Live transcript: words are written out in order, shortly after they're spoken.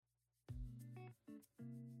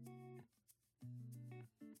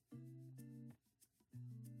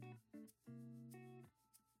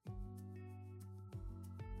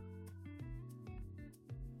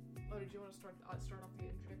Oh, did you want to start off the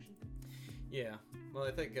introduction? Yeah. Well,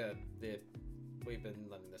 I think we've been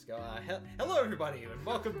letting this go. Hello, everybody, and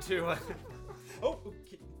welcome to. Oh,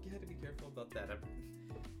 you had to be careful about that.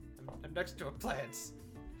 I'm next to a plant.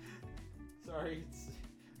 Sorry,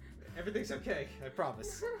 everything's okay. I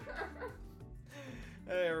promise.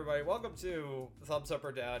 Hey, everybody, welcome to Thumbs Up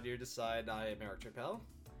or Down. You decide. I am Eric Chappelle.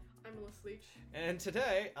 I'm Melissa Leach. And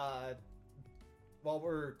today, while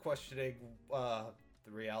we're questioning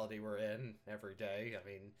the reality we're in every day, I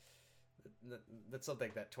mean, that's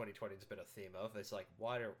something that 2020 has been a theme of. It's like,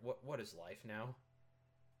 what is life now?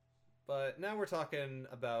 But now we're talking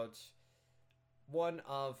about one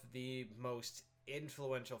of the most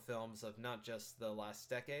influential films of not just the last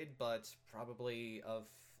decade, but probably of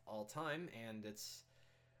all time, and it's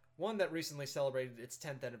one that recently celebrated its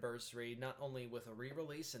 10th anniversary, not only with a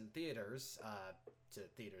re-release in theaters, to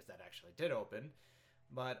theaters that actually did open,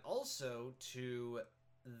 but also to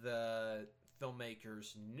the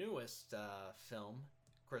filmmaker's newest film,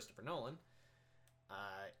 Christopher Nolan.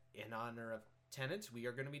 In honor of Tenet, we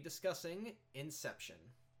are going to be discussing Inception.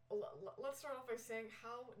 Let's start off by saying,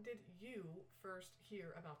 how did you first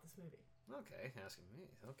hear about this movie? Okay, asking me.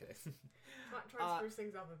 Okay. Try to spruce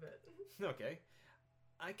things up a bit. Okay.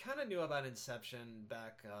 I kind of knew about Inception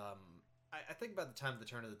back, I think by the time the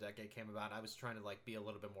turn of the decade came about, I was trying to be a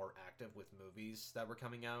little bit more active with movies that were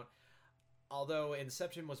coming out. Although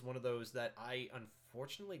Inception was one of those that I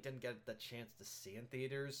unfortunately didn't get the chance to see in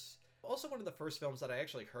theaters. Also one of the first films that I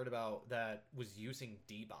actually heard about that was using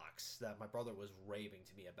D-Box that my brother was raving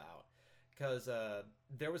to me about. Because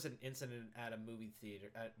there was an incident at a movie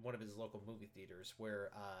theater, at one of his local movie theaters, where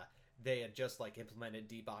they had just implemented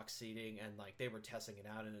D-Box seating and they were testing it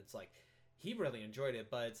out, and it's he really enjoyed it,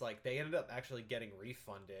 but it's they ended up actually getting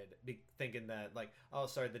refunded, thinking that oh,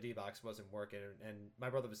 sorry, the D-Box wasn't working, and my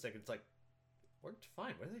brother was thinking worked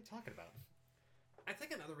fine. What are they talking about? I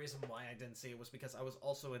think another reason why I didn't see it was because I was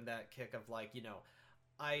also in that kick of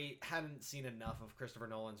I hadn't seen enough of Christopher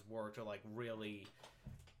Nolan's work to really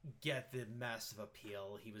get the massive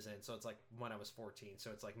appeal he was in. So it's when I was 14, so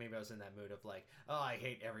it's maybe I was in that mood of oh, I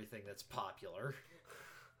hate everything that's popular.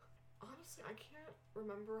 Honestly, I can't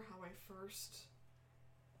remember how I first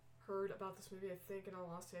heard about this movie. I think, in all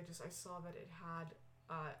honesty, I saw that it had,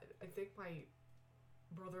 I think my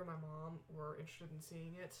brother and my mom were interested in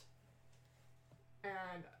seeing it.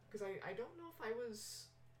 And, because I don't know if I was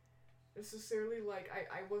necessarily,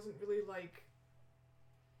 I wasn't really,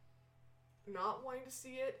 not wanting to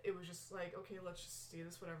see it. It was just okay, let's just see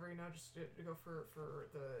this, whatever, just to go for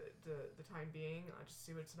the time being, just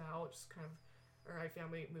see what it's about, just kind of, alright,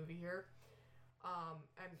 family movie here.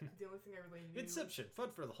 And the only thing I really knew... Inception, fun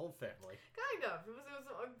for the whole family. Kind of. It was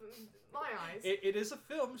my eyes. It is a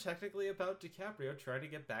film technically about DiCaprio trying to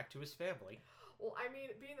get back to his family. Well, I mean,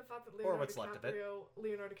 being the fact that Leonardo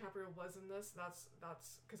DiCaprio was in this, that's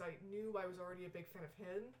because I knew I was already a big fan of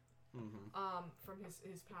him. Mm-hmm. From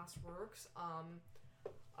his past works.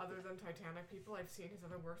 Other than Titanic, people, I've seen his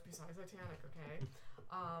other works besides Titanic. Okay.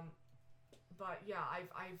 But yeah,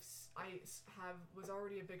 I was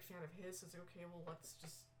already a big fan of his, so it's okay, well, let's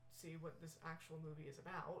just see what this actual movie is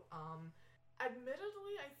about.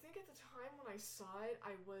 Admittedly, I think at the time when I saw it,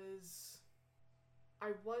 I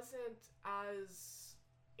wasn't as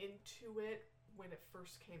into it when it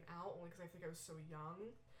first came out, only because I think I was so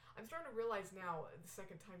young. I'm starting to realize now, the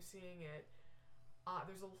second time seeing it,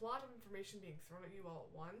 there's a lot of information being thrown at you all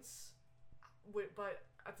at once. But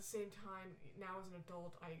at the same time, now as an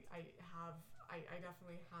adult, I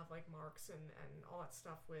definitely have marks and all that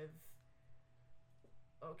stuff with,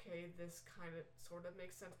 okay, this kind of sort of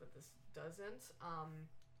makes sense, but this doesn't.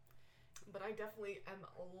 But I definitely am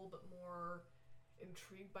a little bit more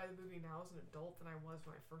intrigued by the movie now as an adult than I was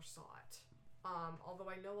when I first saw it. Although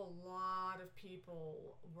I know a lot of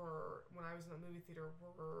people when I was in the movie theater,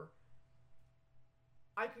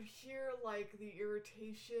 I could hear the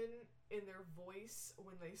irritation in their voice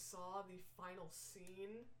when they saw the final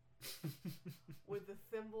scene with the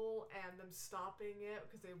thimble and them stopping it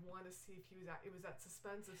because they want to see if he was it was that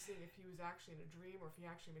suspense of seeing if he was actually in a dream or if he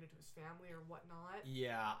actually made it to his family or whatnot.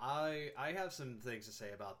 Yeah, I have some things to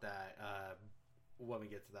say about that when we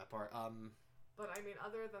get to that part. But I mean,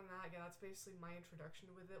 other than that, yeah, that's basically my introduction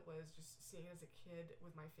with it, was just seeing it as a kid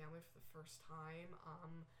with my family for the first time.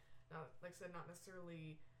 Now, like I said, not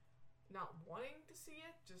necessarily not wanting to see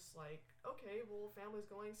it, just okay, well, family's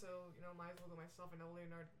going, so, might as well go myself. I know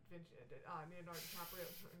Leonardo DiCaprio.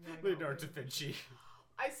 Leonardo da Vinci.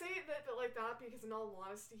 I say that like that because in all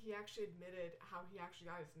honesty, he actually admitted how he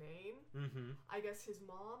actually got his name. Mm-hmm. I guess his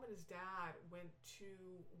mom and his dad went to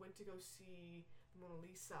go see Mona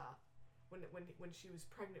Lisa when she was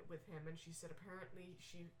pregnant with him, and she said apparently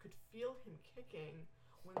she could feel him kicking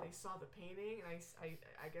when they saw the painting, and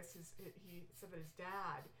I guess he said that his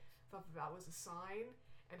dad thought that was a sign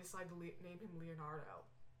and decided to name him Leonardo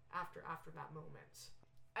after that moment.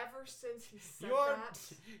 Ever since he said that...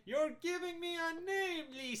 You're giving me a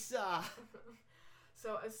name, Lisa!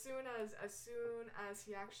 So as soon as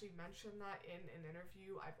he actually mentioned that in an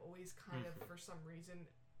interview, I've always kind of, for some reason,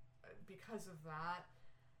 because of that,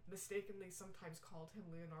 mistakenly sometimes called him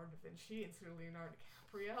Leonardo da Vinci instead of Leonardo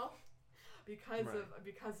DiCaprio.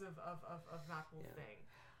 Because of that whole thing.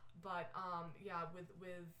 But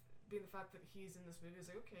with being the fact that he's in this movie, I was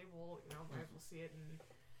like, okay, well, might as well see it. And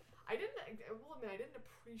I didn't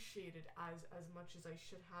appreciate it as much as I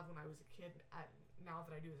should have when I was a kid. Now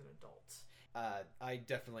that I do as an adult. I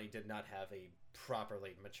definitely did not have a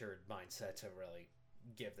properly matured mindset to really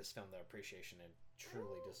give this film the appreciation it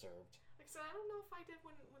truly deserved. Like I said, I don't know if I did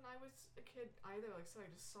when I was a kid either. Like I said, I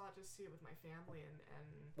just see it with my family and.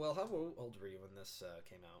 Well, how old were you when this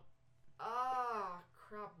came out?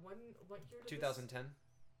 Crap! What year? 2010.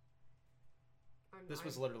 This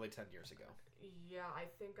was literally 10 years ago. Yeah, I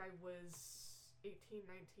think I was 18,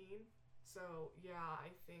 19. So yeah, I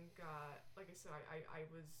think like I said, I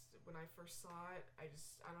was when I first saw it. I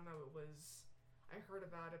don't know. I heard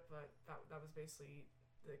about it, but that was basically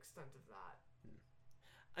the extent of that.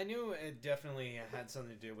 I knew it definitely had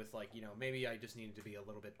something to do with maybe I just needed to be a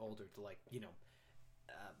little bit older to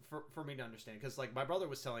for me to understand, because my brother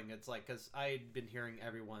was telling it's because I had been hearing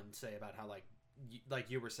everyone say about how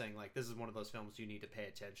you were saying this is one of those films you need to pay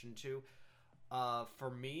attention to. For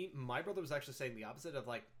me, my brother was actually saying the opposite of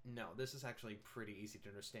no, this is actually pretty easy to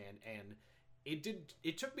understand, and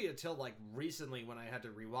it took me until recently when I had to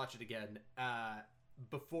rewatch it again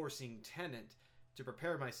before seeing Tenet to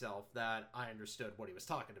prepare myself that I understood what he was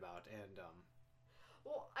talking about. And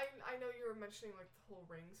well, I know you were mentioning the whole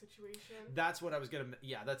ring situation. That's what I was gonna.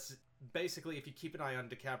 Yeah, that's basically if you keep an eye on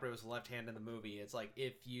DiCaprio's left hand in the movie, it's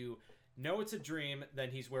if you know it's a dream, then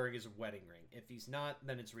he's wearing his wedding ring. If he's not,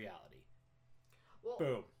 then it's reality. Well,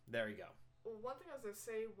 boom, there you go. Well, one thing I was gonna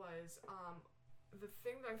say was the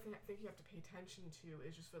thing that I think you have to pay attention to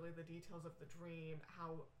is just really the details of the dream,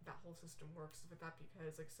 how that whole system works with that,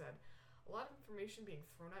 because like I said, a lot of information being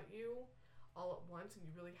thrown at you all at once, and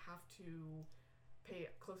you really have to pay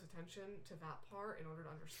close attention to that part in order to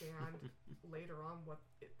understand later on what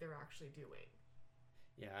they're actually doing.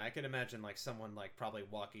 Yeah, I can imagine someone probably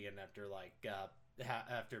walking in after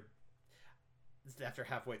after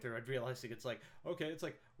halfway through and realizing it's okay, it's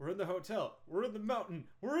we're in the hotel, we're in the mountain,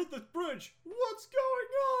 we're at the bridge, what's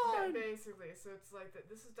going on? Basically, so it's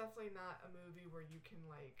this is definitely not a movie where you can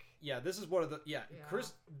yeah, this is one of the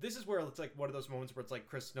Chris, this is where it's one of those moments where it's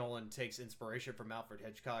Chris Nolan takes inspiration from Alfred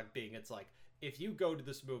Hitchcock, being it's if you go to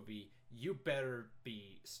this movie, you better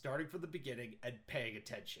be starting from the beginning and paying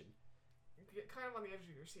attention. Kind of on the edge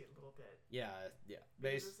of your seat a little bit. Yeah.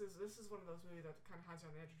 This is one of those movies that kind of has you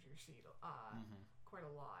on the edge of your seat quite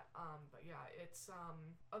a lot. But yeah, it's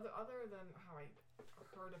other than how I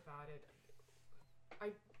heard about it,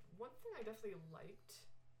 one thing I definitely liked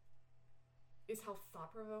is how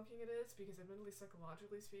thought-provoking it is, because admittedly,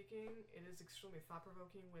 psychologically speaking, it is extremely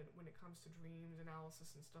thought-provoking when it comes to dreams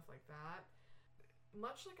analysis and stuff like that.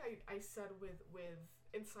 Much like I said with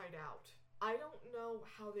Inside Out, I don't know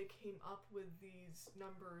how they came up with these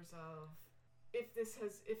numbers of if it's I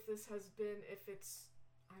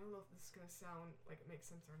don't know if this is gonna sound like it makes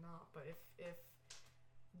sense or not, but if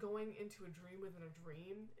going into a dream within a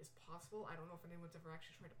dream is possible, I don't know if anyone's ever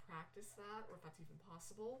actually tried to practice that or if that's even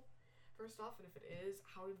possible. First off, and if it is,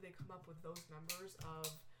 how did they come up with those numbers of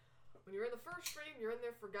when you're in the first dream, you're in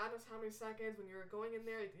there for God knows how many seconds, when you're going in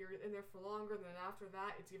there, you're in there for longer, and then after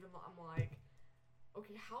that, it's even, I'm okay,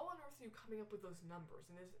 how on earth are you coming up with those numbers?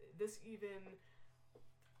 And is this even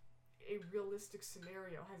a realistic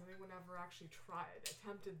scenario? Has anyone ever actually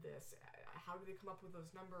attempted this? How do they come up with those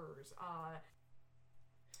numbers?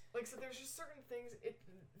 So there's just certain things,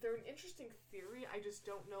 they're an interesting theory, I just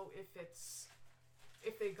don't know if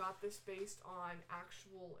they got this based on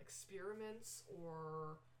actual experiments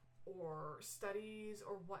or studies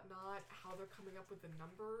or whatnot, how they're coming up with the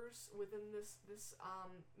numbers within this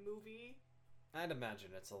movie. I'd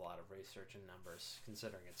imagine it's a lot of research and numbers,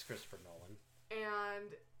 considering it's Christopher Nolan.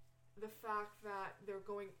 And the fact that they're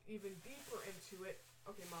going even deeper into it.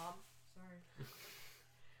 Okay, Mom. Sorry.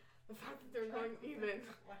 The fact that they're going even...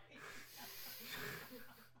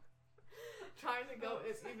 trying to go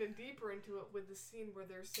even deeper into it with the scene where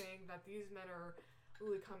they're saying that these men are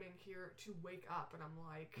really coming here to wake up, and I'm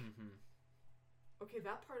like, okay,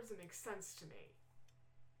 that part doesn't make sense to me.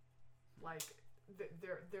 Like,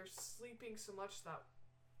 they're sleeping so much that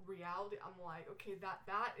reality, I'm like, okay,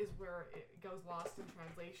 that is where it goes lost in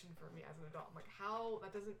translation for me as an adult. I'm like, how,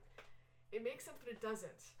 that doesn't, it makes sense, but it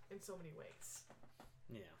doesn't in so many ways.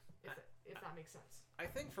 Yeah. If that makes sense. I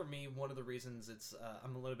think for me, one of the reasons it's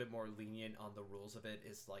I'm a little bit more lenient on the rules of it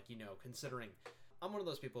is, like, you know, considering I'm one of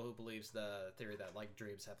those people who believes the theory that, like,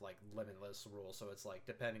 dreams have, like, limitless rules. So it's, like,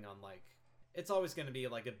 depending on, like, it's always going to be,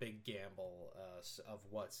 like, a big gamble of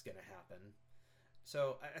what's going to happen.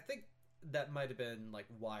 So I think that might have been, like,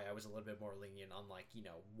 why I was a little bit more lenient on, like, you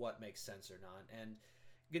know, what makes sense or not. And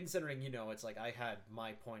considering, you know, it's like I had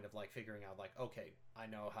my point of, like, figuring out, like, okay, I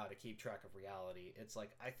know how to keep track of reality. It's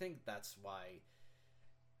like, I think that's why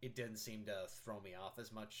it didn't seem to throw me off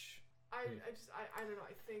as much. I don't know.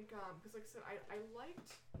 I think, because like I said, I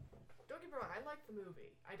liked, don't get me wrong, I liked the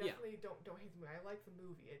movie. I definitely don't hate the movie. I like the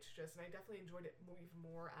movie. It's just, and I definitely enjoyed it even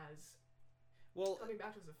more as, coming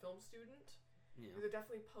back as a film student. Yeah. Because it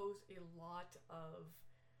definitely posed a lot of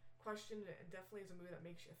questions, and definitely is a movie that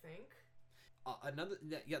makes you think.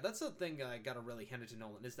 That's the thing I gotta really hand it to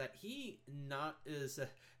Nolan, is that he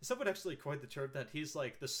someone actually coined the term that he's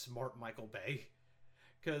like the smart Michael Bay.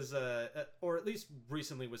 Because, or at least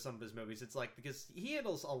recently with some of his movies, it's like, because he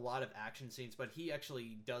handles a lot of action scenes, but he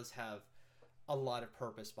actually does have a lot of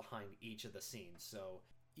purpose behind each of the scenes. So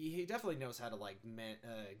he definitely knows how to, like,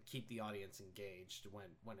 keep the audience engaged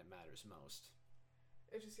when it matters most.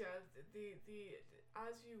 It's just, yeah, the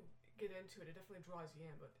as you get into it, it definitely draws you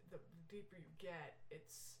in, but the deeper you get,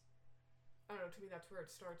 it's, I don't know, to me that's where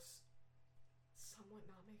it starts somewhat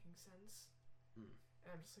not making sense.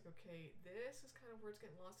 And I'm just like, okay, this is kind of where it's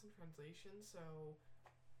getting lost in translation, so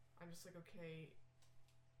I'm just like, okay,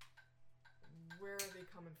 where are they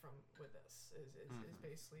coming from with this? Is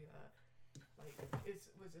basically,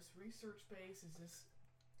 was this research based? Is this,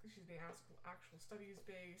 actual studies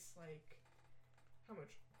based? Like, how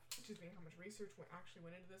much research actually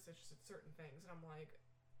went into this? It's just certain things, and I'm like,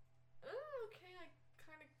 oh, okay, I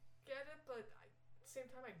kind of get it, but at the same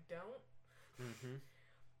time, I don't.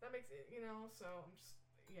 That makes it, you know, so I'm just,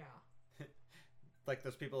 yeah. Like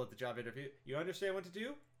those people at the job interview, you understand what to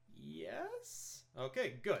do? Yes?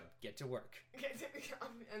 Okay, good. Get to work.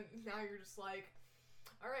 And now you're just like,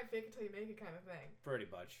 alright, fake it till you make it kind of thing. Pretty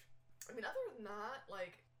much. I mean, other than that,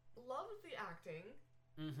 like, loved the acting.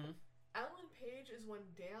 Ellen Page is one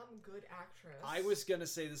damn good actress. I was gonna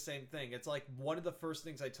say the same thing. It's like one of the first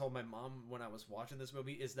things I told my mom when I was watching this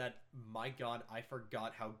movie is that, my God, I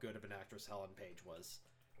forgot how good of an actress Ellen Page was.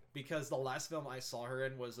 Because the last film I saw her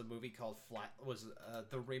in was a movie called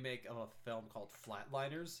the remake of a film called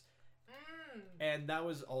Flatliners. And that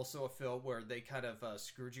was also a film where they kind of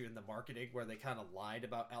screwed you in the marketing, where they kind of lied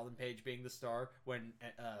about Ellen Page being the star when,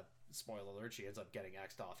 spoiler alert, she ends up getting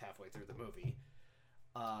axed off halfway through the movie.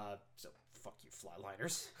 So fuck you,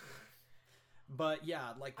 Flatliners. But yeah,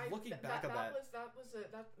 like, looking back on that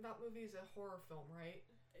movie is a horror film, right?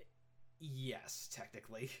 Yes,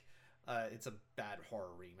 technically. It's a bad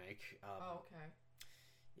horror remake. Okay.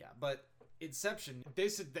 Yeah, but Inception,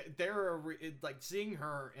 they're like, seeing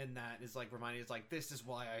her in that is like reminding us, like, this is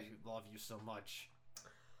why I love you so much.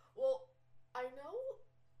 Well, I know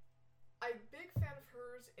I'm a big fan of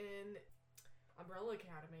hers in Umbrella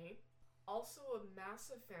Academy. Also a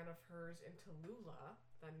massive fan of hers in Tallulah,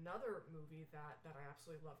 another movie that I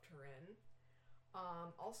absolutely loved her in.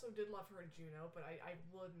 Also did love her in Juno, but I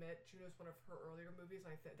will admit Juno's one of her earlier movies.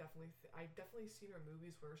 And I've definitely seen her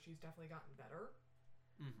movies where she's definitely gotten better.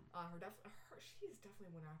 She's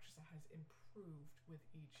definitely one actress that has improved with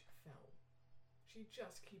each film. She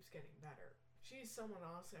just keeps getting better. She's someone,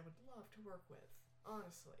 honestly, I would love to work with,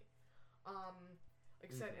 honestly.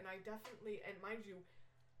 Like I said, and I definitely, and mind you,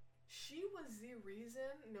 she was the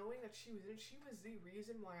reason, knowing that she was the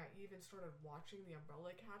reason why I even started watching The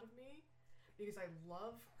Umbrella Academy. Because I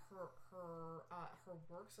love her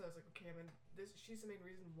work, so I was like, okay, she's the main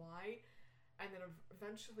reason why. And then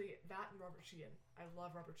eventually that and Robert Sheehan. I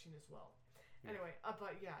love Robert Sheehan as well. Yeah. Anyway,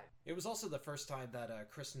 but yeah. It was also the first time that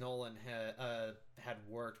Chris Nolan had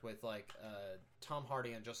worked with, like, Tom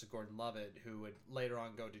Hardy and Joseph Gordon-Levitt, who would later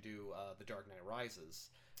on go to do The Dark Knight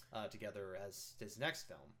Rises together as his next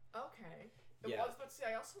film. Okay. But see,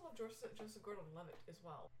 I also love Joseph Gordon-Levitt as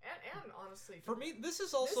well, and honestly, for me, this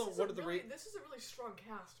is also one of the this is a really strong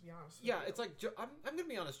cast, to be honest. Yeah, it's like, I'm gonna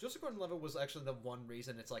be honest. Joseph Gordon-Levitt was actually the one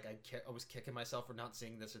reason it's like I was kicking myself for not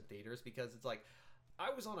seeing this in theaters, because it's like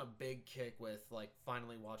I was on a big kick with, like,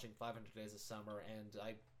 finally watching 500 Days of Summer, and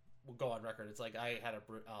I will go on record. It's like I had a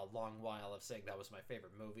long while of saying that was my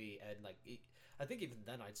favorite movie, and like I think even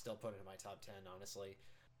then I'd still put it in my top 10, honestly,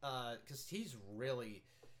 because he's really,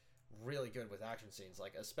 really good with action scenes,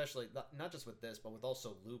 like especially not just with this, but with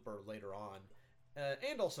also Looper later on,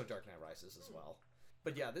 and also Dark Knight Rises as well.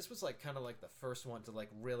 But yeah, this was like kind of like the first one to like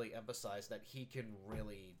really emphasize that he can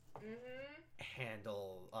really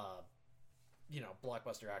handle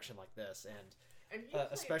blockbuster action like this, and he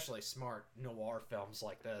especially smart noir films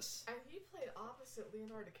like this. And he played opposite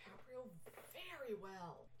Leonardo DiCaprio very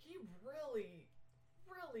well. He really,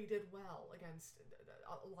 really did well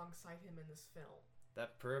alongside him in this film.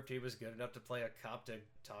 That proved he was good enough to play a cop to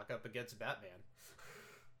talk up against Batman.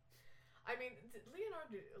 I mean,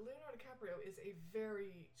 Leonardo DiCaprio is a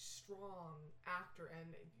very strong actor,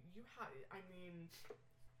 and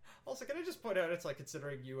Also, can I just point out, it's like,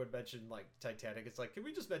 considering you had mentioned, like, Titanic, it's like, can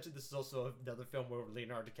we just mention this is also another film where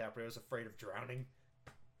Leonardo DiCaprio is afraid of drowning?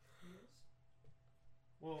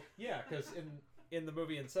 Well, yeah, because in the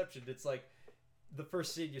movie Inception, it's like, the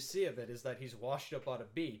first scene you see of it is that he's washed up on a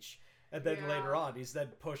beach, and then later on, he's then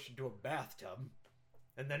pushed into a bathtub,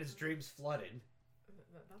 and then his dream's flooded.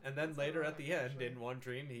 And then later at the end, in one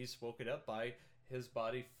dream, he's woken up by his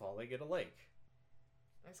body falling in a lake.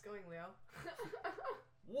 Nice going, Leo.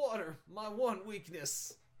 Water, my one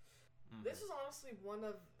weakness. This is honestly one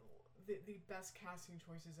of the best casting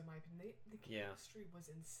choices in my opinion. The chemistry was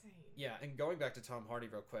insane. Yeah, and going back to Tom Hardy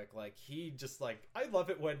real quick, like, he just, like, I love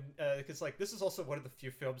it when, because, like, this is also one of the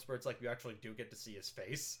few films where it's like you actually do get to see his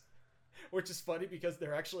face. Which is funny because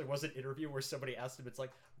there actually was an interview where somebody asked him, it's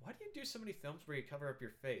like, why do you do so many films where you cover up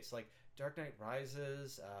your face? Like, Dark Knight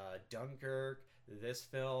Rises, Dunkirk, this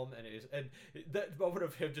film, and that moment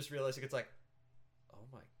of him just realizing it's like, oh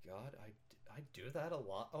my god, I do that a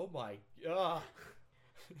lot. Oh my god.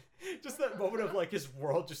 Just that moment of like his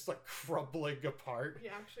world just like crumbling apart. He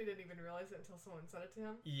actually didn't even realize it until someone said it to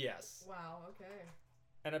him? Yes. Wow, okay.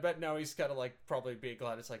 And I bet now he's kind of like probably being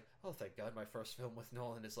glad. It's like, oh, thank God my first film with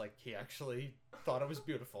Nolan is like, he actually thought it was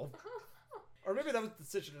beautiful. Or maybe that was the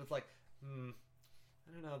decision of like, I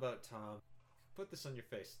don't know about Tom. Put this on your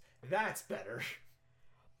face. That's better.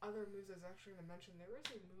 Other movies I was actually going to mention, there was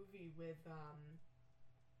a movie with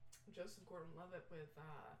Joseph Gordon-Levitt with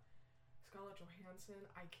Scarlett Johansson.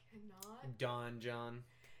 I cannot... Don John.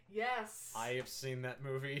 Yes. I have seen that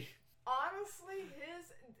movie. Honestly,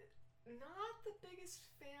 not the biggest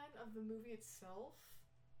fan of the movie itself.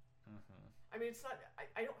 I mean, it's not...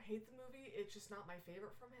 I don't hate the movie. It's just not my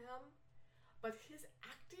favorite from him. But his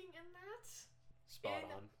acting in that... Spot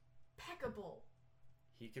on. Impeccable.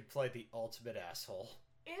 He could play the ultimate asshole.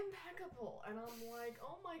 Impeccable. And I'm like,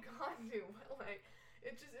 oh my god, dude. Like,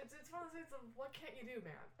 it's one of those things of, what can't you do,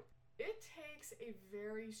 man? It takes a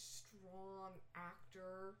very strong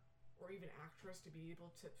actor or even actress to be able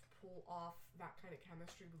to pull off that kind of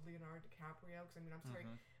chemistry with Leonardo DiCaprio. Because, I mean, I'm sorry,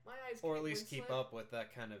 my eyes or at least keep up with that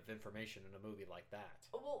kind of information in a movie like that.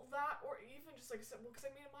 Well, that, or even just like I said, because I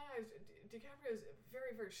mean, in my eyes, DiCaprio is a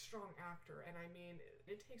very, very strong actor. And I mean,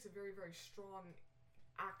 it takes a very, very strong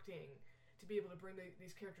acting to be able to bring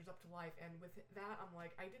these characters up to life. And with that, I'm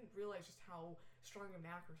like, I didn't realize just how strong of an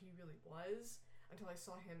actor he really was until I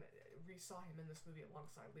resaw him in this movie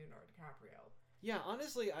alongside Leonardo DiCaprio. Yeah,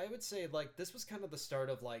 honestly, I would say, like, this was kind of the start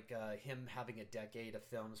of, like, him having a decade of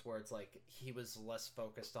films where it's, like, he was less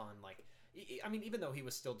focused on, like, I mean, even though he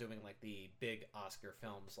was still doing, like, the big Oscar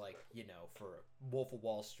films, like, you know, for Wolf of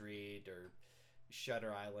Wall Street or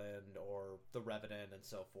Shutter Island or The Revenant and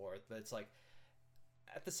so forth, but it's, like,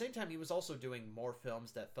 at the same time, he was also doing more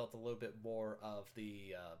films that felt a little bit more of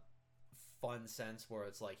the fun sense, where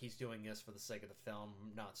it's like he's doing this for the sake of the film,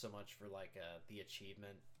 not so much for like the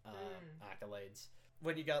achievement accolades.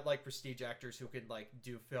 When you got like prestige actors who can like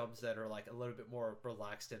do films that are like a little bit more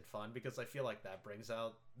relaxed and fun, because I feel like that brings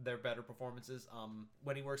out their better performances.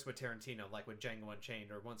 When he works with Tarantino, like with Django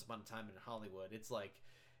Unchained or Once Upon a Time in Hollywood, it's like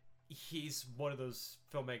he's one of those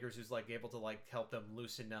filmmakers who's like able to like help them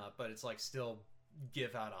loosen up, but it's like still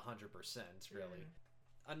give out 100%, really.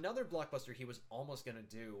 Another blockbuster he was almost gonna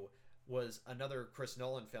do was another Chris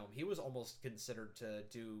Nolan film. He was almost considered to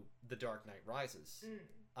do The Dark Knight Rises.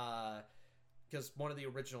 Because one of the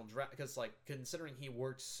original because like considering he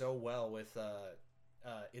worked so well with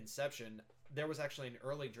Inception, there was actually an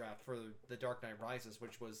early draft for The Dark Knight Rises,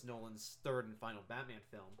 which was Nolan's third and final Batman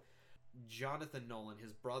film. Jonathan Nolan,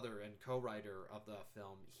 his brother and co-writer of the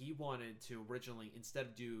film, he wanted to originally, instead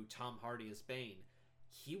of do Tom Hardy as Bane,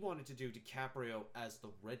 he wanted to do DiCaprio as the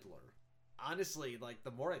Riddler. Honestly, like,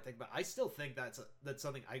 the more I think about it, I still think that's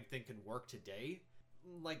something I think can work today.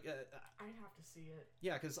 like I'd have to see it.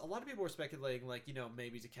 yeah, because a lot of people were speculating, like,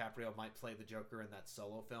 maybe DiCaprio might play the Joker in that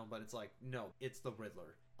solo film, but it's like, no, it's the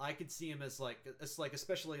Riddler. I could see him as like, it's like,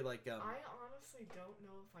 especially like I honestly don't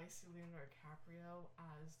know if I see Leonardo DiCaprio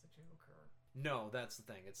as the Joker. No, that's the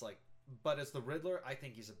thing. It's like, but as the Riddler, I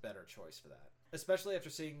think he's a better choice for that. Especially after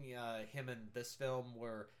seeing him in this film,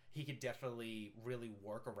 where he could definitely really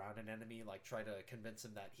work around an enemy, like try to convince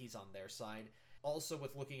him that he's on their side. Also,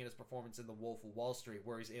 with looking at his performance in The Wolf of Wall Street,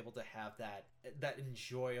 where he's able to have that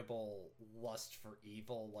enjoyable lust for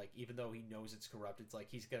evil, like even though he knows it's corrupt, it's like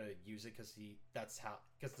he's gonna use it because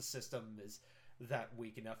the system is that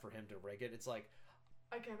weak enough for him to rig it. It's like,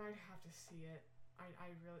 again, I'd have to see it.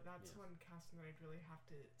 I really, that's one casting that I'd really have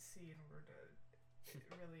to see in order to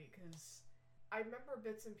really, because I remember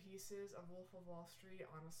bits and pieces of Wolf of Wall Street.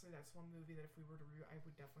 Honestly, that's one movie that if we were to review, I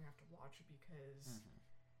would definitely have to watch it because.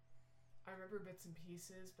 I remember bits and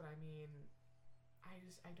pieces, but I mean, I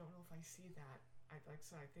don't know if I see that. Like I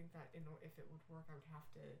said, I think that if it would work, I would have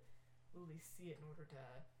to really see it in order to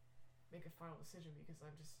make a final decision, because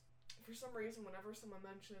I'm just, for some reason, whenever someone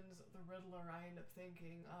mentions the Riddler, I end up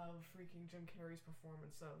thinking of freaking Jim Carrey's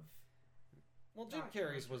performance of... Well, Jim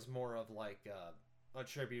Carrey's was more of like a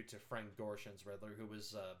tribute to Frank Gorshin's Riddler, who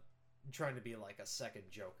was trying to be like a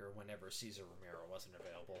second Joker whenever Cesar Romero wasn't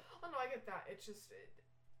available. Oh no, I get that. It's just...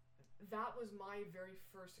 that was my very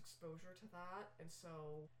first exposure to that, and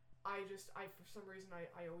so I for some reason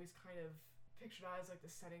I always kind of pictured that as like the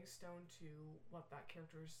setting stone to what that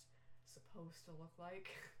character's supposed to look like.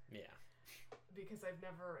 Yeah. Because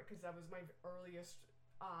that was my earliest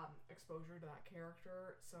exposure to that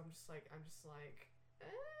character, so I'm just like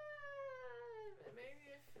maybe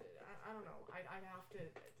if I don't know, I'd have to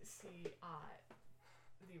see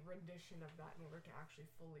the rendition of that in order to actually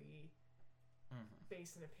fully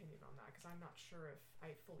base an opinion on that, because I'm not sure if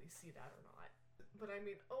I fully see that or not. But I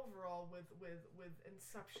mean, overall, with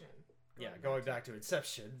Inception. Going back to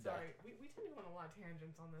Inception. Sorry, we tend to go on a lot of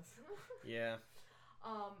tangents on this. Yeah.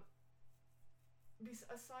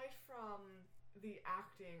 Aside from the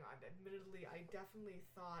acting, admittedly, I definitely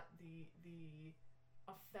thought the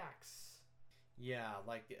effects. Yeah,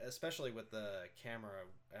 like especially with the camera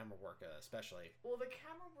work, especially. Well, the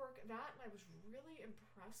camera work, that, and I was really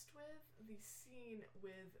impressed with the scene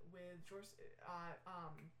with George.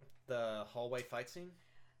 The hallway fight scene.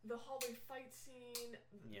 The hallway fight scene.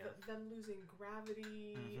 Yeah. Them losing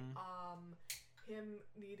gravity. Him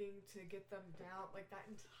needing to get them down, like that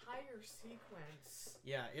entire sequence.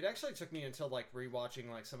 Yeah, it actually took me until like rewatching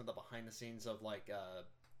like some of the behind the scenes of like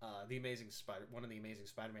one of the Amazing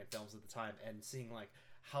Spider-Man films at the time, and seeing like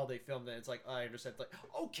how they filmed it. It's like, I understand, like,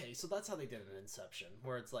 okay, so that's how they did it in Inception,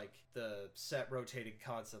 where it's like the set rotated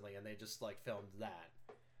constantly and they just like filmed that.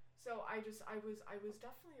 So I was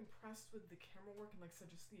definitely impressed with the camera work, and like I said,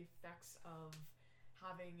 just the effects of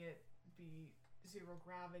having it be zero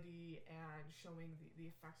gravity and showing the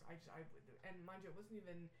effects. And mind you, it wasn't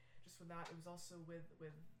even just with that, it was also with the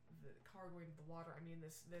car going to the water. I mean,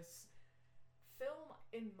 this film,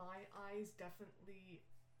 in my eyes, definitely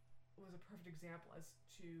was a perfect example as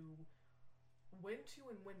to when to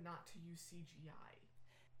and when not to use CGI.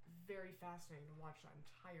 Very fascinating to watch that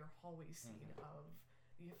entire hallway scene of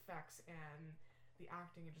the effects and the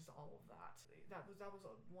acting and just all of that. That was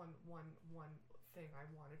one thing I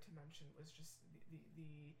wanted to mention, was just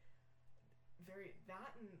the very,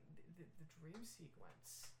 that and the dream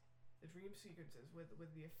sequence. The dream sequences with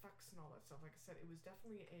the effects and all that stuff. Like I said, it was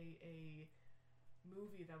definitely a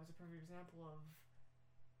movie that was a perfect example of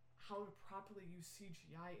how to properly use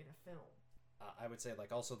CGI in a film. I would say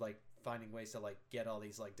like also like finding ways to like get all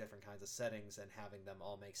these like different kinds of settings and having them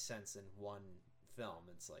all make sense in one film.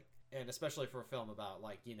 It's like, and especially for a film about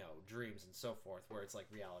like, dreams and so forth, where it's like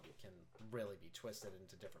reality can really be twisted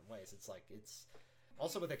into different ways. It's like, it's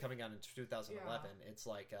also with it coming out in 2011, it's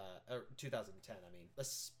like 2010, I mean,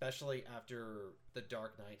 especially after The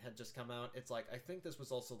Dark Knight had just come out. It's like, I think this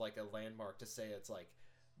was also like a landmark to say it's like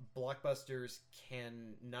blockbusters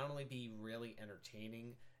can not only be really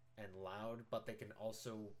entertaining and loud, but they can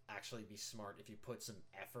also actually be smart if you put some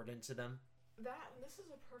effort into them. This is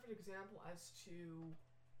a perfect example as to,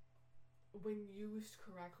 when used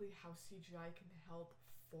correctly, how CGI can help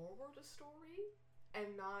forward a story and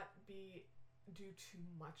not do too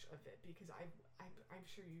much of it, because I'm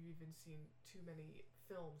sure you've even seen too many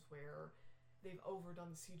films where they've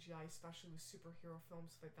overdone the CGI, especially with superhero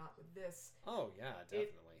films like that. With this, oh yeah,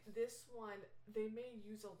 definitely. This one, they may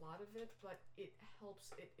use a lot of it, but it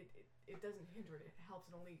helps. It doesn't hinder it. It helps,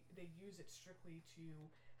 and only they use it strictly to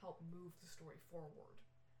help move the story forward,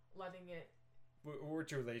 letting it we're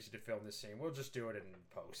too lazy to film this scene. We'll just do it in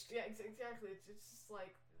post. Yeah, exactly. It's just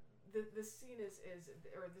like this scene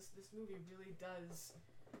or this movie really does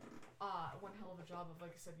one hell of a job of,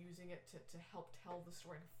 like I said, using it to help tell the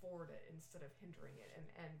story and forward it instead of hindering it,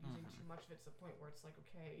 and using too much of it to the point where it's like,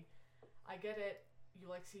 okay, I get it. You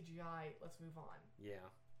like CGI. Let's move on. Yeah.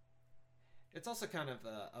 It's also kind of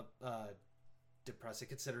depressing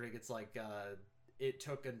considering it's like it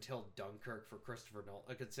took until Dunkirk for Christopher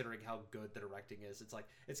Nolan, considering how good the directing is. It's like,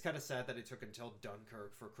 it's kind of sad that it took until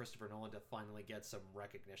Dunkirk for Christopher Nolan to finally get some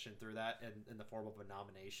recognition through that in the form of a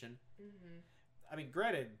nomination. I mean,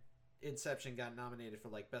 granted, Inception got nominated for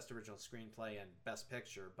like Best Original Screenplay and Best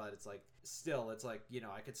Picture, but it's like, still, it's like, you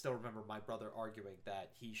know, I could still remember my brother arguing that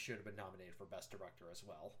he should have been nominated for Best Director as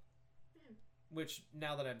well. Which,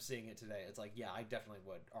 now that I'm seeing it today, it's like, yeah, I definitely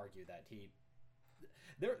would argue that he...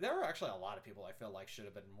 There are actually a lot of people I feel like should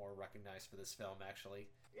have been more recognized for this film, actually.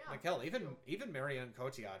 Yeah. Like, hell, even Marianne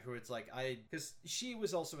Cotillard, who it's like, because she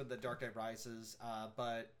was also in The Dark Knight Rises,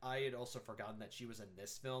 but I had also forgotten that she was in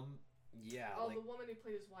this film. Yeah. Oh, like, the woman who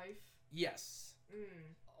played his wife? Yes.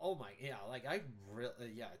 Oh my, yeah, like, I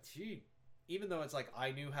really, yeah, she, even though it's like,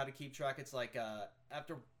 I knew how to keep track, it's like,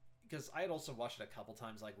 after, because I had also watched it a couple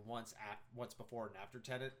times, like, once before and after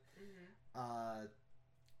Tenet,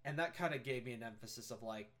 and that kind of gave me an emphasis of,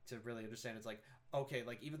 like, to really understand, it's like, okay,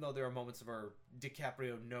 like, even though there are moments where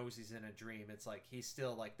DiCaprio knows he's in a dream, it's like, he's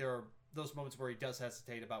still, like, there are those moments where he does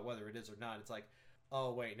hesitate about whether it is or not. It's like,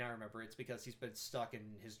 oh, wait, now I remember, it's because he's been stuck in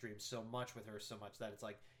his dream so much with her, so much that it's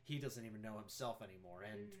like, he doesn't even know himself anymore,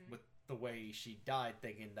 and with the way she died,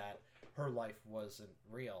 thinking that her life wasn't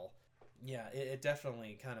real, yeah, it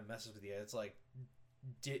definitely kind of messes with you. It's like,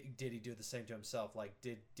 did he do the same to himself? Like,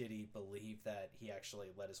 did he believe that he actually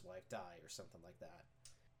let his wife die or something like that?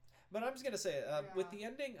 But I'm just gonna say, with the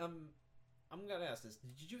ending, I'm gonna ask this: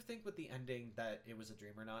 did you think with the ending that it was a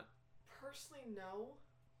dream or not? Personally, no.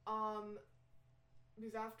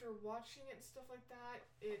 Because after watching it and stuff like that,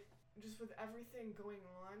 it just with everything going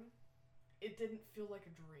on, it didn't feel like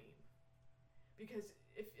a dream. Because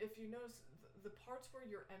if you notice the parts where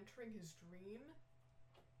you're entering his dream,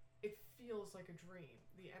 it feels like a dream.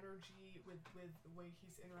 The energy with the way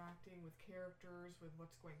he's interacting with characters, with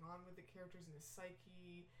what's going on with the characters in his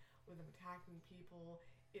psyche, with him attacking people,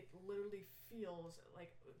 it literally feels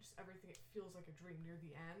like just everything. It feels like a dream. Near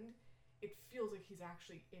the end, it feels like he's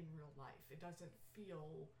actually in real life. It doesn't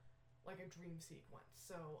feel like a dream sequence.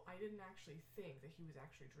 So I didn't actually think that he was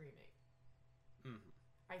actually dreaming.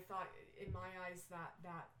 I thought, in my eyes, that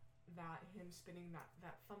him spinning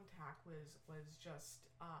that thumbtack was just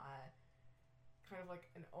kind of like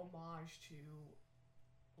an homage to,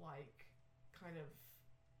 like, kind of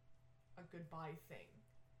a goodbye thing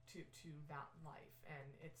to that life, and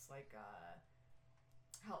it's like a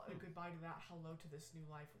goodbye to that, hello to this new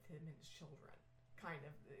life with him and his children. Kind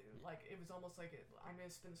of like, it was almost like I'm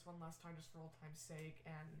gonna spin this one last time just for old time's sake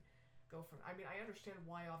and go from. I mean, I understand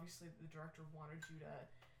why obviously the director wanted you to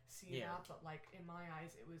see that, but like in my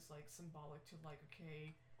eyes, it was like symbolic to like,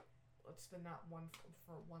 okay, let's spin that one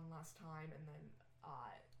for one last time, and then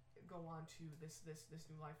go on to this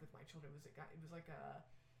new life with my children. It was like a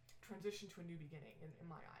transition to a new beginning in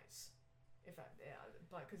my eyes. If that,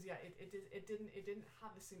 but because it didn't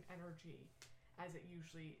have the same energy as it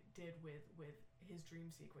usually did with his dream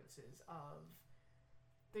sequences of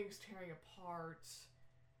things tearing apart,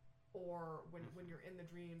 or when you're in the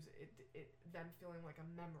dreams, it then feeling like a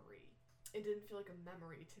memory. It didn't feel like a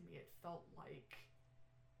memory to me. It felt like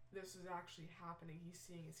this was actually happening. He's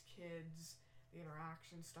seeing his kids, the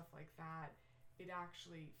interaction, stuff like that. It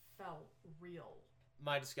actually felt real.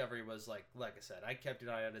 My discovery was like I said, I kept an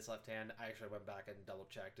eye on his left hand. I actually went back and double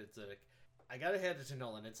checked. It's like, I gotta hand it to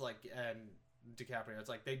Nolan. It's like, and DiCaprio, it's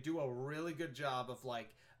like they do a really good job of like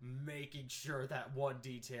making sure that one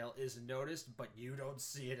detail is noticed, but you don't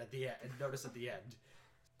see it at the end. Notice at the end.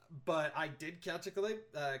 But I did catch a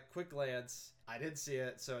quick glance. I did see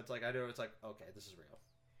it, so it's like I know it's like, okay, this is real.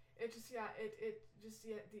 It just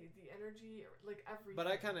the energy, like everything. But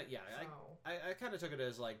I kind of I kind of took it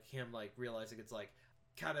as like him like realizing it's like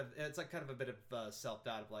kind of a bit of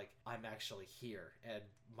self-doubt of like, I'm actually here and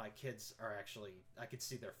my kids are actually, I could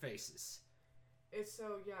see their faces. It's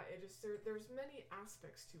so there's many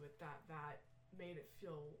aspects to it that made it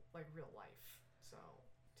feel like real life. So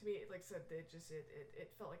to me, like I said,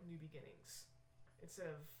 it felt like new beginnings instead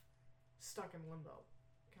of stuck in limbo.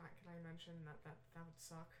 Can I mention that would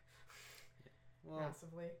suck?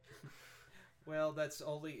 Massively. Well, that's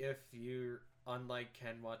only if you're unlike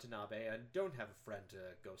Ken Watanabe and don't have a friend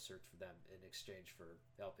to go search for them in exchange for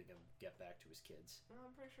helping him get back to his kids.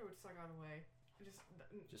 I'm pretty sure it would suck out away.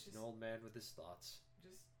 Just an old man with his thoughts.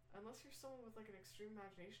 Just unless you're someone with like an extreme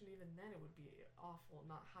imagination, even then it would be awful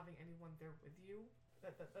not having anyone there with you.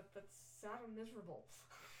 That's sad and miserable.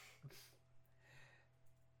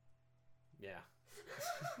 Yeah.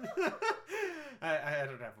 I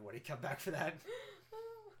don't have a way to come back for that.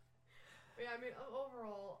 Yeah, I mean,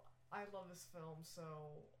 overall, I love this film, so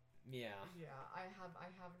yeah, I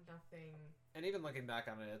have nothing. And even looking back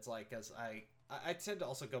on it, it's like, because I tend to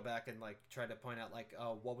also go back and like try to point out like,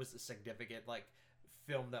 what was the significant like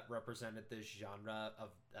film that represented this genre of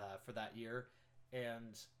for that year,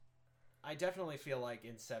 and I definitely feel like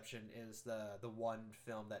Inception is the one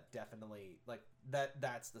film that definitely like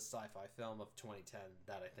that's the sci-fi film of 2010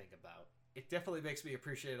 that I think about. It definitely makes me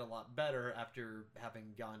appreciate it a lot better after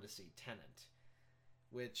having gone to see Tenet,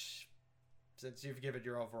 which, since you've given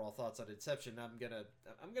your overall thoughts on Inception, I'm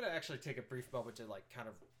gonna actually take a brief moment to like kind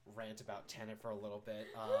of rant about Tenet for a little bit.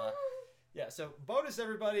 Yeah, so bonus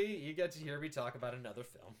everybody, you get to hear me talk about another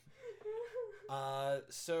film.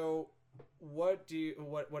 So what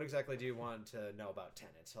exactly do you want to know about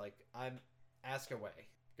Tenet? Like, ask away,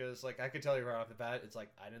 because like I could tell you right off the bat, it's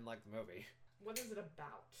like I didn't like the movie. What is it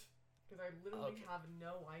about? Because I literally have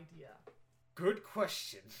no idea. Good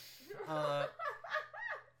question.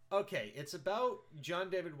 Okay, it's about John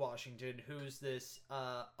David Washington, who's this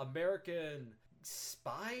American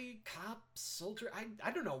spy, cop, soldier.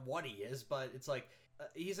 I don't know what he is, but it's like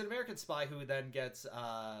he's an American spy who then gets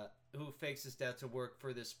who fakes his death to work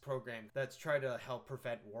for this program that's trying to help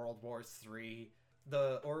prevent World War III.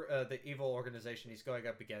 The evil organization he's going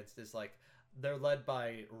up against is like they're led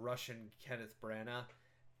by Russian Kenneth Branagh.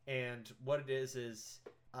 And what it is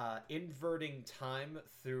inverting time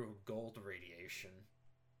through gold radiation.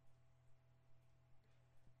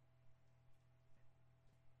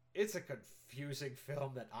 It's a confusing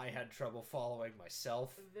film that I had trouble following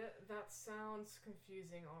myself. That sounds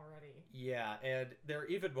confusing already. Yeah, and there are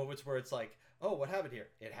even moments where it's like, oh, what happened here?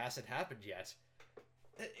 It hasn't happened yet.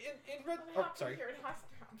 Sorry. Here? It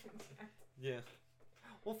hasn't happened yet. Yeah.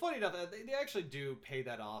 Well, funny enough, they actually do pay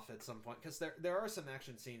that off at some point, because there are some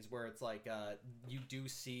action scenes where it's like you do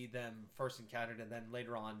see them first encountered, and then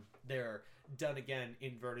later on they're done again,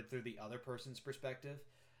 inverted through the other person's perspective,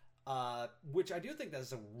 which I do think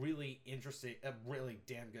that's a really interesting, a really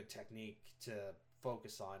damn good technique to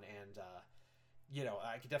focus on, and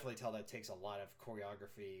I can definitely tell that takes a lot of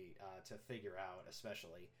choreography to figure out,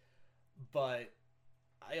 especially, but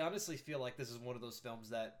I honestly feel like this is one of those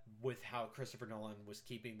films that, with how Christopher Nolan was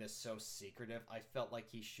keeping this so secretive, I felt like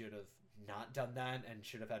he should have not done that and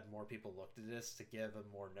should have had more people look at this to give him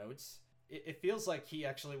more notes. It feels like he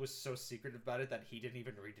actually was so secretive about it that he didn't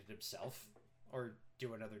even read it himself or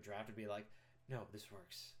do another draft and be like, no, this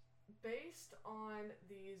works. Based on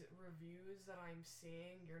these reviews that I'm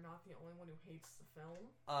seeing, you're not the only one who hates the film.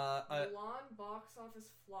 Milan box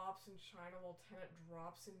office flops in China while Tenet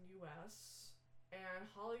drops in US. And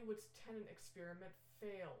Hollywood's Tenet experiment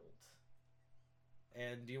failed.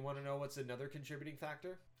 And do you want to know what's another contributing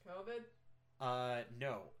factor? COVID?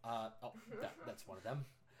 No. That's one of them.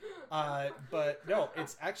 But no,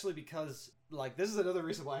 it's actually because, like, this is another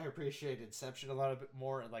reason why I appreciate Inception a lot bit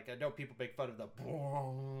more. And, like, I know people make fun of the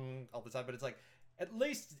all the time, but it's like, at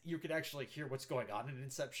least you can actually hear what's going on in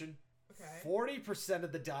Inception. Okay. 40%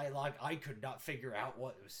 of the dialogue, I could not figure out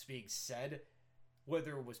what was being said.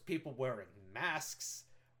 Whether it was people wearing masks,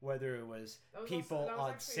 whether it was people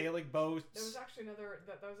on sailing boats. There was actually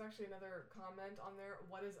another comment on there.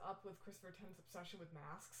 What is up with Christopher Tenet's obsession with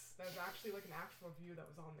masks? That was actually like an actual review that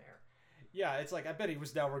was on there. Yeah, it's like, I bet he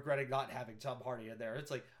was now regretting not having Tom Hardy in there.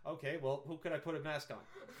 It's like, okay, well, who could I put a mask on?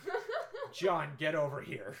 John, get over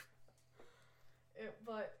here.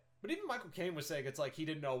 But even Michael Caine was saying it's like he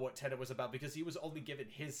didn't know what Tenet was about because he was only given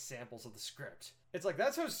his samples of the script. It's like,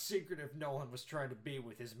 that's how secretive Nolan was trying to be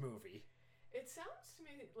with his movie. It sounds to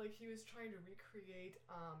me like he was trying to recreate,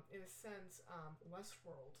 in a sense,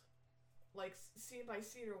 Westworld. Like, scene by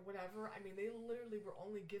scene or whatever. I mean, they literally were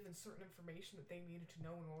only given certain information that they needed to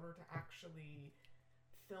know in order to actually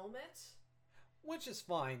film it. Which is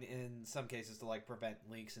fine in some cases to, like, prevent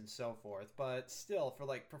leaks and so forth. But still, for,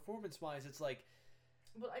 like, performance-wise, it's like...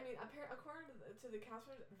 Well, I mean, according to the cast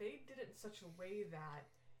members, they did it in such a way that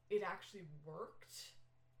it actually worked.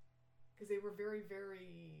 Because they were very,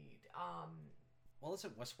 very... Well,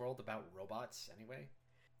 isn't Westworld about robots, anyway?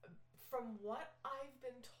 From what I've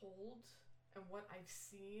been told and what I've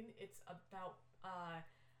seen, it's about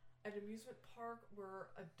an amusement park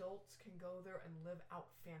where adults can go there and live out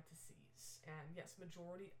fantasies. And yes,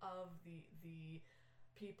 majority of the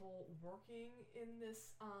people working in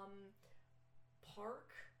this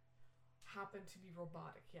park happen to be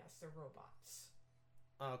robotic. Yes, they're robots.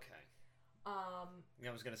 Okay. I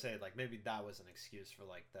was gonna say, like, maybe that was an excuse for,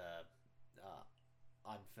 like, the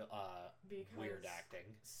weird acting.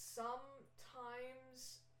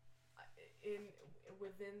 Sometimes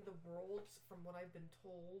within the worlds, from what I've been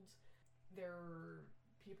told,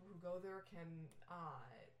 people who go there can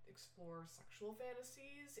explore sexual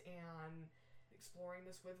fantasies, and exploring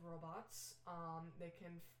this with robots. They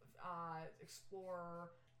can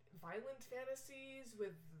explore violent fantasies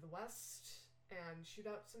with the West and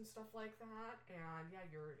shootouts and stuff like that. And yeah,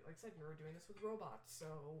 you're, like I said, you're doing this with robots,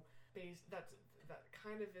 so that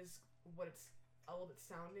kind of is what it's a little bit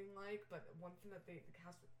sounding like. But one thing that the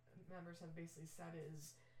cast members have basically said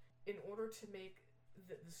is, in order to make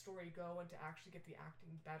the story go and to actually get the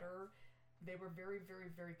acting better, they were very, very,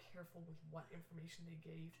 very careful with what information they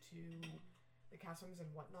gave to the cast members and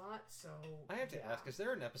whatnot. So I have to ask, is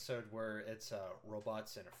there an episode where it's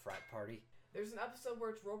robots in a frat party? There's an episode where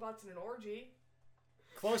it's robots in an orgy.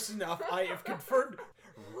 Close enough. I have confirmed.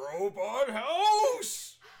 Robot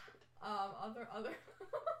house. Other.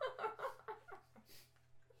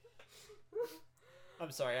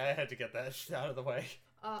 I'm sorry, I had to get that out of the way.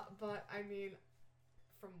 But I mean,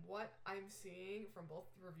 from what I'm seeing from both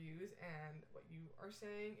the reviews and what you are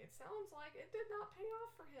saying, it sounds like it did not pay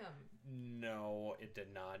off for him. No, it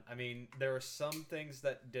did not. I mean, there are some things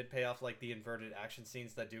that did pay off, like the inverted action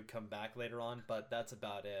scenes that do come back later on, but that's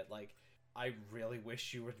about it. Like, I really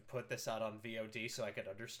wish you would put this out on VOD so I could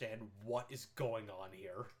understand what is going on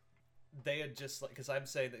here. They had just, like,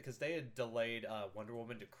 because they had delayed Wonder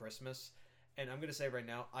Woman to Christmas, and I'm going to say right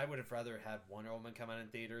now, I would have rather had Wonder Woman come out in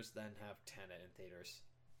theaters than have Tenet in theaters.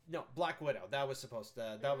 No, Black Widow. That was supposed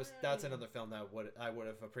to. That's another film that I would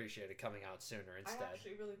have appreciated coming out sooner instead. I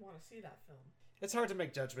actually really want to see that film. It's hard to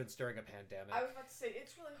make judgments during a pandemic. I was about to say,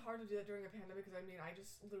 it's really hard to do that during a pandemic, because I mean, I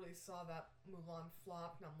just literally saw that Mulan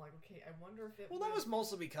flop, and I'm like, okay, I wonder if it. Well, that was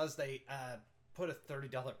mostly because they put a $30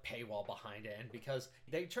 paywall behind it, and because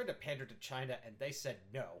they tried to pander to China, and they said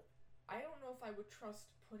no. I don't know if I would trust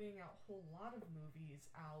putting a whole lot of movies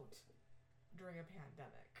out during a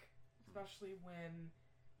pandemic, especially when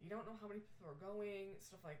you don't know how many people are going,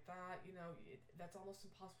 stuff like that. You know, that's almost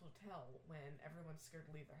impossible to tell when everyone's scared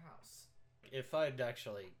to leave their house. If I'd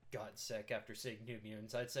actually gotten sick after seeing New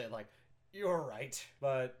Mutants, I'd say, like, you're right.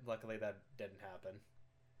 But luckily that didn't happen.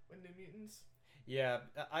 With New Mutants? Yeah,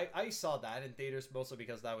 I saw that in theaters mostly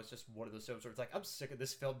because that was just one of those films where it's like, I'm sick of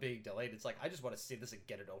this film being delayed. It's like, I just want to see this and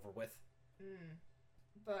get it over with.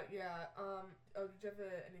 But yeah, did you have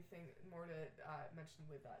anything more to mention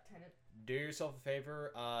with Tenet? Do yourself a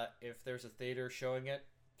favor, if there's a theater showing it,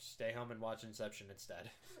 stay home and watch Inception instead.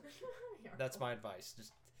 That's my advice.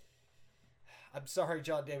 Just, I'm sorry,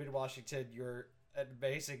 John David Washington, you're an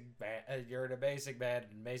amazing man, an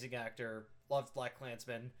amazing actor, loved Black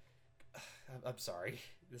Klansman. I'm sorry,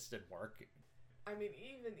 this didn't work. I mean,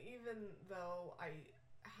 even though I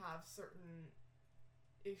have certain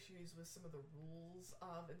issues with some of the rules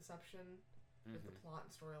of Inception, with the plot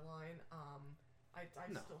and storyline, I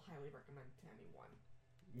still highly recommend it to anyone.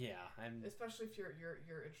 Yeah, especially if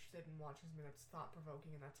you're interested in watching something that's thought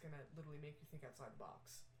provoking and that's gonna literally make you think outside the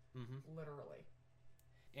box. Literally.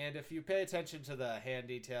 And if you pay attention to the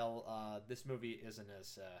hand detail, this movie isn't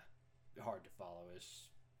as hard to follow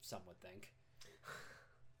as some would think.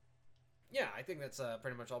 Yeah, I think that's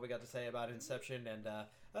pretty much all we got to say about Inception, and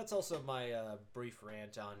that's also my brief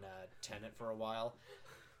rant on Tenet for a while.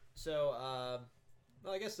 So,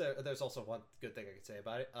 well, I guess there's also one good thing I could say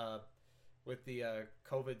about it. With the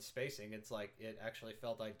COVID spacing, it's like it actually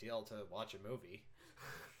felt ideal to watch a movie.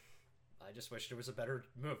 I just wished it was a better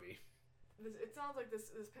movie. It sounds like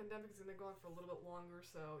this pandemic is going to go on for a little bit longer,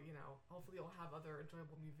 so, you know, hopefully you'll have other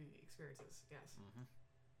enjoyable movie experiences. Yes.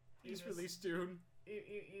 He's released soon.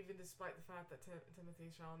 Even despite the fact that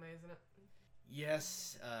Timothée Chalamet is in it.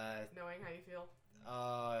 Yes. Knowing how you feel.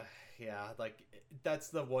 Yeah, like, that's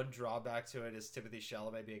the one drawback to it is Timothée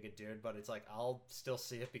Chalamet being a dude, but it's like, I'll still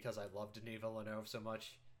see it because I love Denis Villeneuve so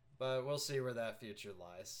much. But we'll see where that future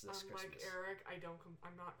lies this Christmas. Like Eric,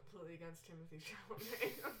 I'm not completely against Timothée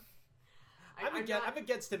Chalamet. I'm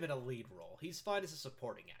against him in a lead role. He's fine as a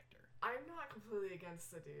supporting actor. I'm not completely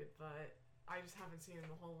against the dude, but I just haven't seen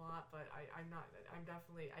him a whole lot. But I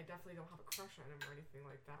definitely don't have a crush on him or anything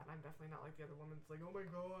like that. I'm definitely not like the other woman that's like, oh my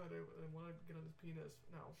god, I want to get on his penis.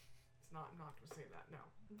 No, it's not. I'm not gonna say that. No,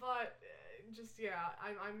 but just yeah,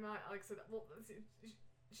 I'm not, like I said. Well,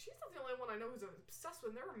 she's not the only one I know who's obsessed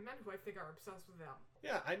with him. There are men who I think are obsessed with them.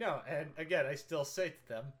 Yeah, I know, and again, I still say to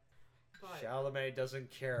them, but Chalamet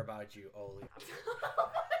doesn't care about you, Oli.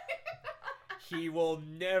 He will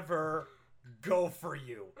never go for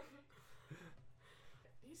you.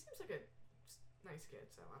 He seems like a nice kid,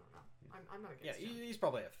 so I don't know. I'm not Yeah, against him. he's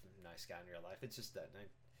probably a nice guy in real life. It's just that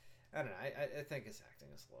I don't know. I think his acting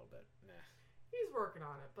is a little bit meh. He's working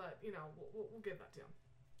on it, but you know we'll give that to him.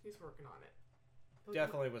 He's working on it.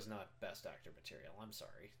 Definitely was not best actor material. I'm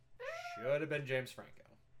sorry. Should have been James Franco.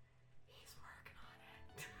 He's working on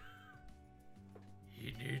it.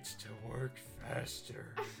 He needs to work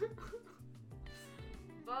faster.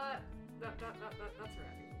 But that's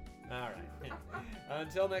right. All right.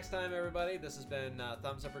 Until next time, everybody. This has been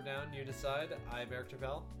Thumbs Up or Down. You decide. I'm Eric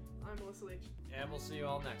Trappell. I'm Melissa Leach. And we'll see you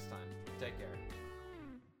all next time. Take care.